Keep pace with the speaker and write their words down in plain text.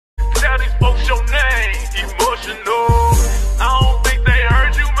how these folks your name. Emotional. I don't think they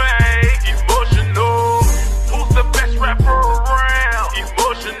heard you, man. Emotional. Who's the best rapper around?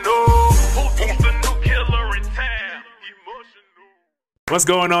 Emotional. Who's the new killer in town? Emotional. What's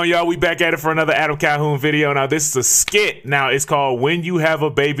going on, y'all? We back at it for another Adam Calhoun video. Now, this is a skit. Now, it's called When You Have a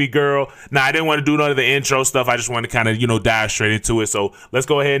Baby Girl. Now, I didn't want to do none of the intro stuff. I just wanted to kind of, dive straight into it. So, let's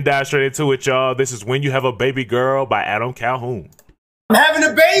go ahead and dive straight into it, y'all. This is When You Have a Baby Girl by Adam Calhoun. I'm having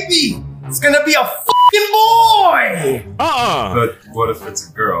a baby! It's gonna be a fucking boy! But what if it's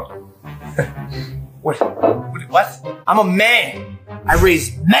a girl? What? I'm a man. I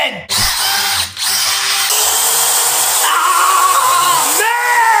raise men.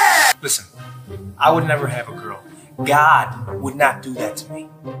 Listen, I would never have a girl. God would not do that to me.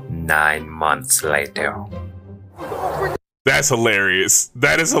 9 months later. That's hilarious.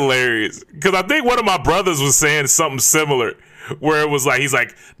 That is hilarious. Because I think one of my brothers was saying something similar, where it was like, he's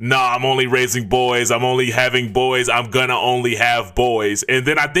like, nah, I'm only raising boys. I'm only having boys. I'm gonna only have boys. And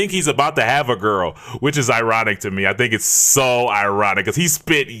then I think he's about to have a girl, which is ironic to me. I think it's so ironic because he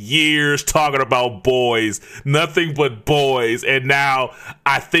spent years talking about boys, nothing but boys. And now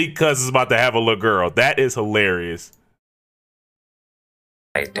I think Cuz is about to have a little girl. That is hilarious.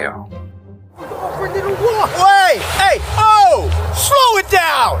 Later. Wait! Hey! Oh! Slow it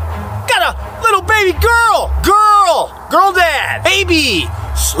down! Got a little baby girl! Girl dad! Baby!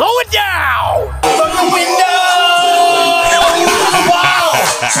 Slow it down! From the window!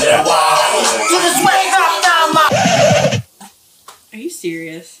 Are you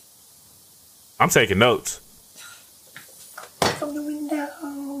serious? I'm taking notes. From the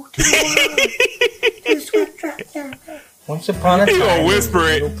window to Once upon a time, gonna whisper there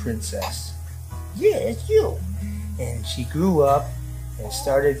was a it. little princess. Yeah, it's you. And she grew up and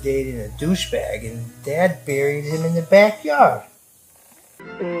started dating a douchebag, and Dad buried him in the backyard.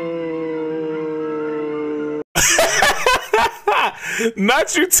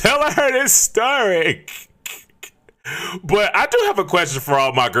 Not you telling her this story. But I do have a question for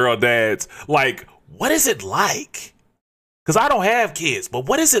all my girl dads. Like, what is it like? Because I don't have kids, but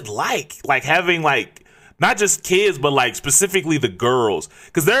what is it like? Like having not just kids, but like specifically the girls.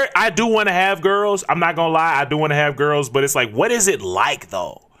 Because I do want to have girls. I'm not gonna lie, I do want to have girls, but it's like, what is it like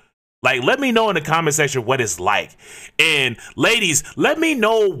though? Like, let me know in the comment section what it's like. And ladies, let me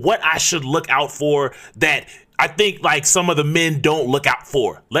know what I should look out for that I think like some of the men don't look out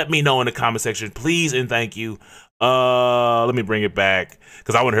for. Let me know in the comment section, please and thank you. Let me bring it back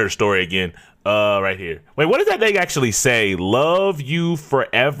because I want to hear the story again. Right here. Wait, what does that thing actually say? Love you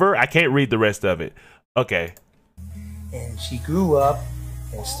forever? I can't read the rest of it. Okay. And she grew up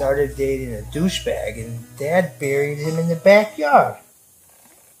and started dating a douchebag, and Dad buried him in the backyard.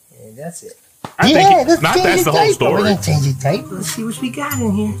 And that's it. That's the whole story. We're gonna change the tape. Let's see what we got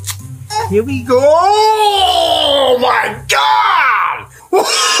in here. Here we go. Oh my God!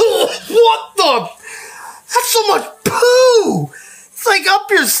 What the? That's so much poo. It's like up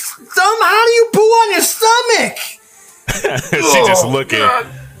your stomach. How do you poo on your stomach? She just looking.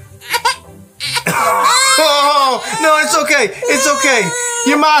 Oh no, it's okay. It's okay.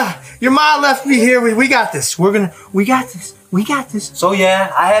 Your mom left me here. We got this. We got this. We got this. So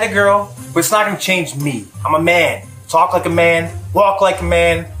yeah, I had a girl, but it's not gonna change me. I'm a man. Talk like a man. Walk like a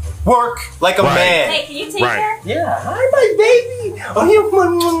man. Work like a man. Hey, can you take her? Yeah. Hi, my baby. Oh,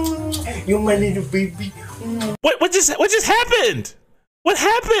 you're my little baby. What just happened? What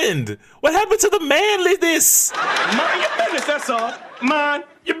happened? What happened to the manliness? Mind your business, that's all. Mind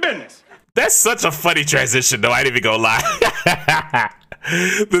your business. That's such a funny transition, though. I ain't even gonna lie.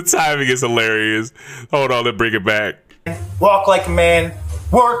 The timing is hilarious. Hold on, let's bring it back. Walk like a man.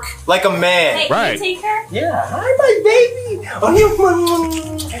 Work like a man. Hey, can you take her? Yeah. Hi, my baby. Oh,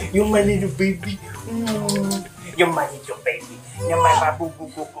 you're my little baby. You're my little baby. You're my boo boo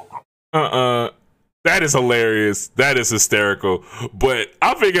boo boo. That is hilarious. That is hysterical. But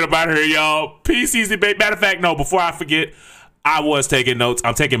I'm thinking about her, y'all. Peace, easy, baby. Matter of fact, no, before I forget, I was taking notes.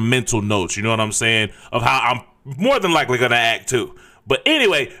 I'm taking mental notes, you know what I'm saying? Of how I'm more than likely gonna act too. But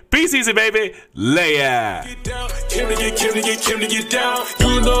anyway, peace, easy, baby. Leia. Get down, came to get down.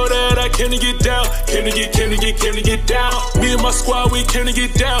 You know that I came to get down. Came to get down. Me and my squad, we came to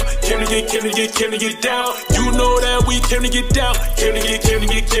get down. Came to get down. You know that we came to get down. Came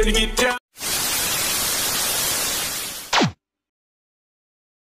to get down.